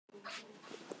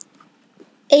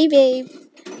Hey babe,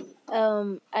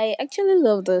 I actually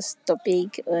love this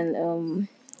topic on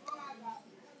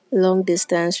long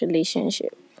distance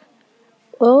relationship.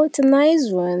 Well, it's a nice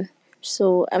one.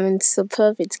 So I'm in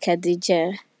support with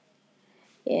Khadija.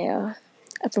 Yeah,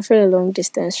 I prefer a long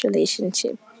distance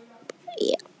relationship.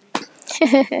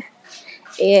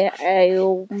 Yeah,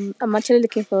 I'm actually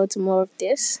looking forward to more of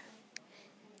this.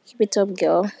 Keep it up,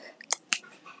 girl.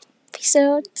 Peace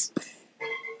out.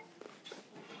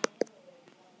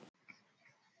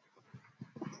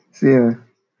 See,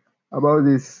 about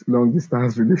this long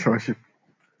distance relationship,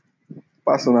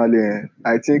 personally,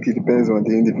 I think it depends on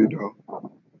the individual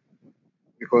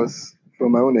because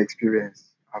from my own experience,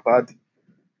 I've had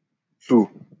two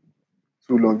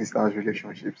two long distance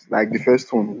relationships. Like the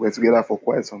first one, we were together for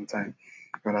quite some time.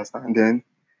 You understand? Then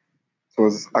it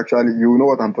was actually, you know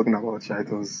what I'm talking about, yeah?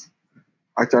 It was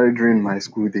actually during my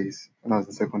school days when I was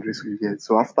in secondary school. Yeah.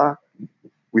 So after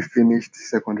we finished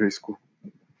secondary school,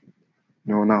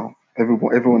 now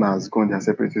everyone has gone their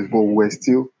separate ways, but we're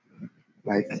still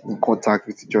like in contact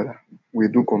with each other. We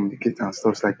do communicate and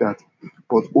stuff like that.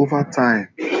 But over time,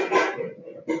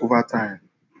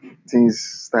 things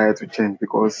started to change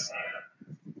because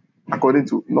according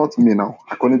to not me now,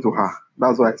 according to her,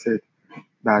 that's why I said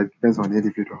that it depends on the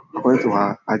individual. According to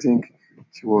her, I think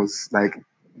she was like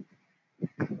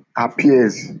her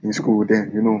peers in school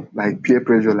then, like peer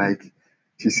pressure, like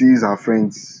she sees her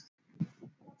friends.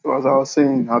 So as I was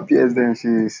saying, her peers then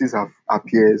she sees her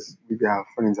peers with their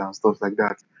friends and stuff like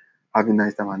that, having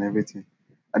nice time and everything.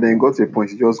 And then it got to a point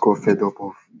she just got fed up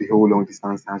of the whole long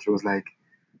distance and she was like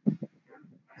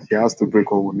she has to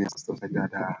break up with me and stuff like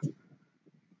that.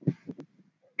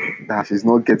 That she's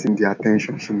not getting the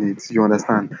attention she needs. You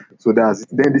understand? So that's it.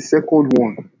 Then the second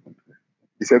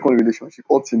relationship,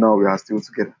 up till now we are still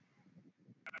together.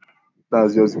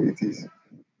 That's just the way it is.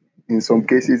 In some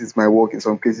cases it's my work, in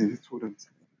some cases it wouldn't.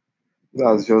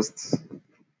 That's just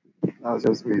that's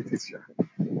just the way it is, yeah.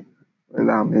 Well,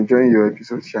 I'm enjoying your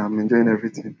episode, Sha. I'm enjoying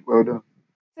everything. Well done.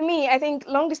 To me, I think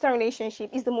long distance relationship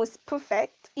is the most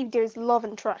perfect if there's love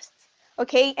and trust.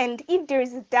 Okay, and if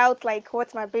there's a doubt like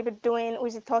what's my baby doing, who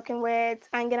is he talking with,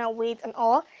 hanging out with, and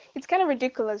all, it's kind of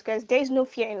ridiculous because there's no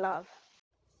fear in love.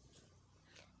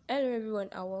 Hello, everyone,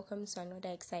 and welcome to another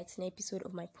exciting episode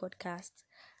of my podcast.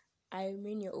 I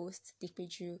remain your host,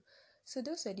 Dikpeju. So,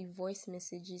 those are the voice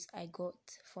messages I got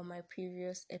from my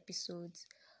previous episodes.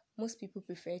 Most people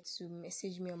prefer to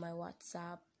message me on my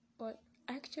WhatsApp, but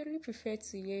I actually prefer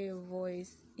to hear your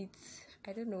voice.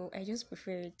 I don't know, I just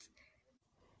prefer it.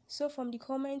 So, from the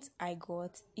comments I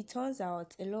got, it turns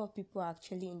out a lot of people are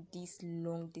actually in this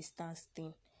long distance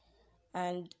thing.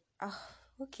 And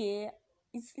okay,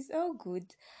 it's all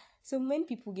good. So many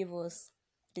people gave us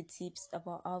the tips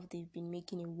about how they've been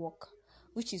making it work,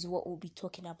 which is what we'll be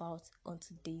talking about on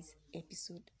today's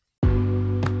episode.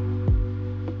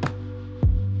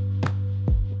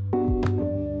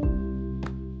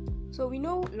 So we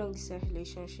know long distance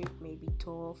relationship may be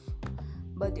tough,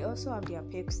 but they also have their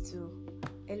perks too.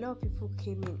 A lot of people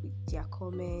came in with their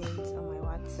comments on my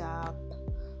WhatsApp.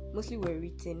 Mostly were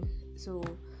written. So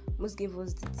most gave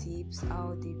us the tips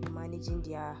how they've been managing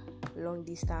their long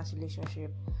distance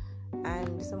relationship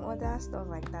and some other stuff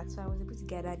like that. So I was able to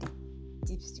gather the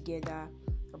tips together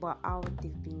about how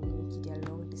they've been making their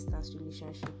long distance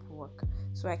relationship work.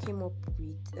 So I came up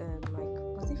with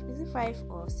is it 5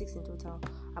 or 6 in total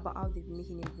about how they've been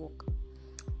making it work.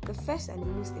 The first and the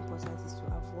most important is to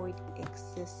avoid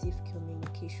excessive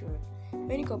communication.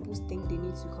 Many couples think they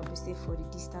need to compensate for the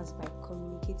distance by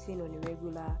communicating on a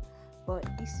regular, but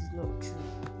this is not true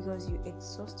because you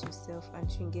exhaust yourself and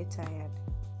you get tired.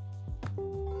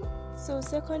 So,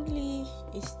 secondly,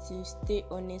 is to stay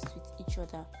honest with each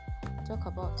other. Talk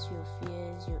about your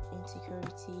fears, your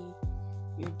insecurity,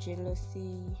 your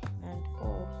jealousy, and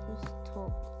all. Just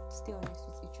talk, stay honest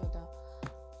with each other.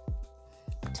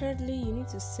 Thirdly, you need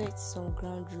to set some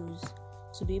ground rules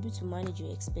to be able to manage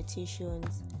your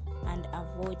expectations and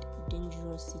avoid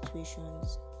dangerous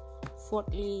situations.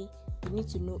 Fourthly, you need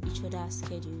to know each other's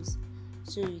schedules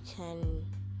so you can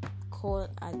call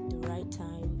at the right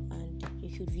time and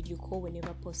you should video call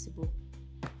whenever possible.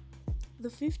 The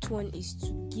fifth one is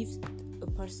to give a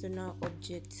personal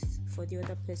object for the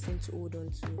other person to hold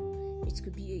on to. It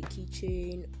could be a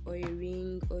keychain or a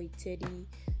ring or a teddy.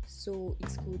 So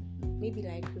it could maybe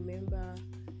like remember,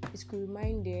 it could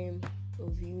remind them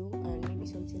of you and maybe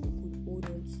something they could hold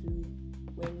on to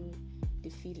when they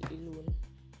feel alone.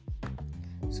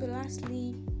 So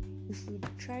lastly, we should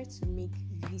try to make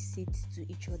visits to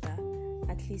each other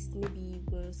at least maybe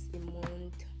once a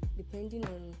month, depending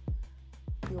on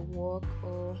your work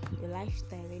or your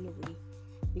lifestyle anyway.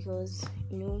 because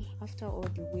after all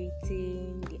the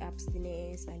waiting, the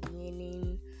abstinence, and the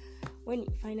yearning, when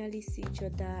you finally see each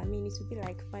other, I mean, it will be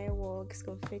like fireworks,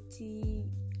 confetti,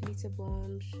 glitter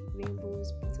bombs,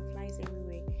 rainbows, butterflies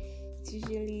everywhere. It's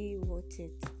usually worth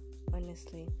it,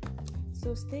 honestly.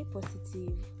 So stay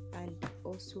positive and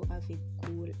also have a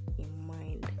goal in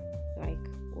mind. Like,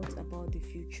 what about the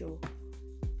future?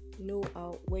 Know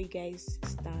where you guys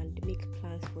stand, make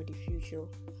plans for the future.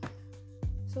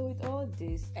 So with all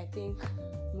this, I think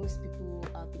most people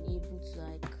have been able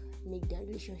to make their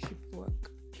relationship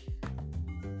work,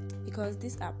 because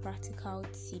these are practical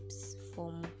tips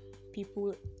from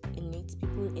people in it,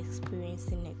 people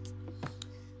experiencing it.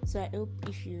 So I hope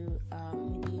if you are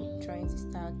maybe trying to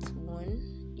start one,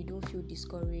 you don't feel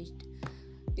discouraged.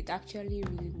 It actually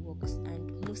really works,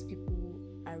 and most people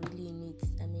are really in it.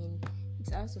 I mean,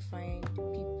 it's hard to find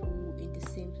people in the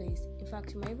same place. In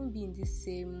fact, you might even be in the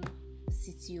same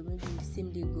city or maybe in the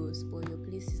same Lagos, but your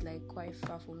place is quite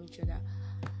far from each other,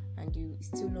 and you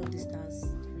still long distance,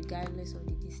 regardless of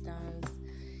the distance.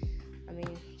 I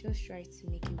mean, just try to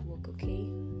make it work, okay?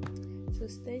 So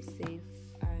stay safe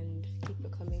and keep your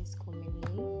comments coming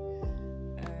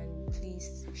in, and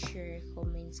please share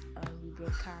comments and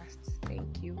rebroadcast.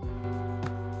 Thank you.